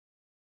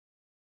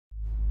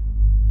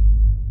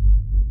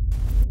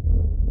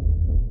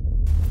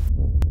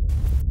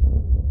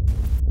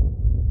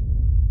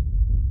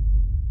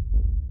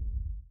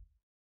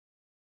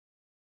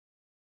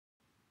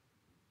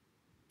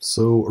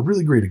So a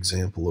really great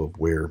example of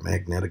where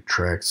magnetic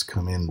tracks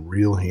come in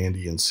real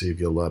handy and save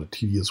you a lot of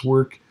tedious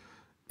work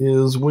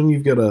is when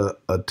you've got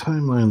a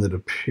timeline that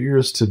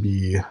appears to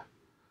be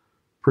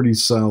pretty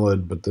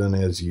solid, but then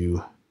as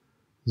you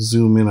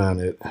zoom in on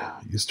it,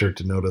 you start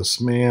to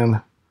notice,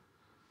 man,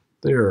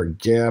 there are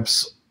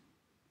gaps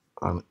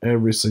on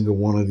every single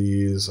one of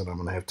these, and I'm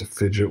going to have to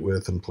fidget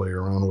with and play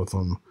around with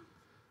them.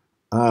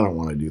 I don't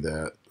want to do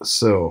that.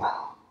 So,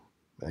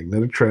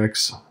 magnetic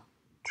tracks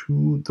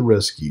to the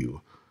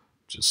rescue.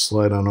 Just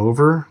slide on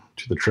over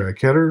to the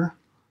track header,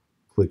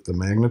 click the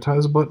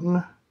magnetize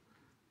button,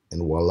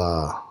 and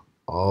voila,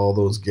 all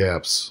those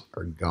gaps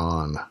are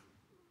gone.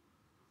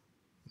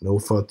 No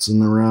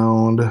futzing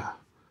around.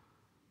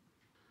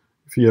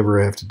 If you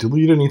ever have to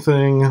delete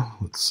anything,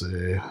 let's say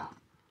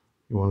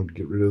you wanted to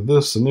get rid of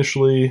this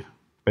initially,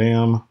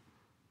 bam,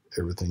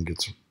 everything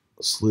gets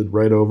slid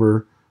right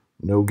over,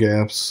 no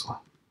gaps.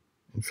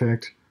 In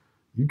fact,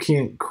 you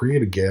can't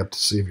create a gap to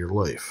save your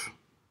life.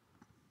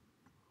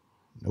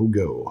 No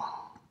go.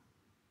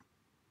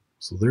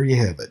 So there you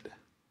have it.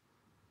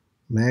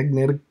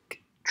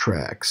 Magnetic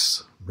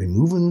tracks,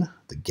 removing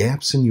the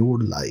gaps in your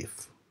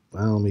life.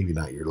 Well, maybe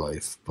not your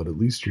life, but at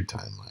least your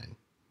timeline.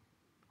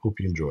 Hope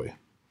you enjoy.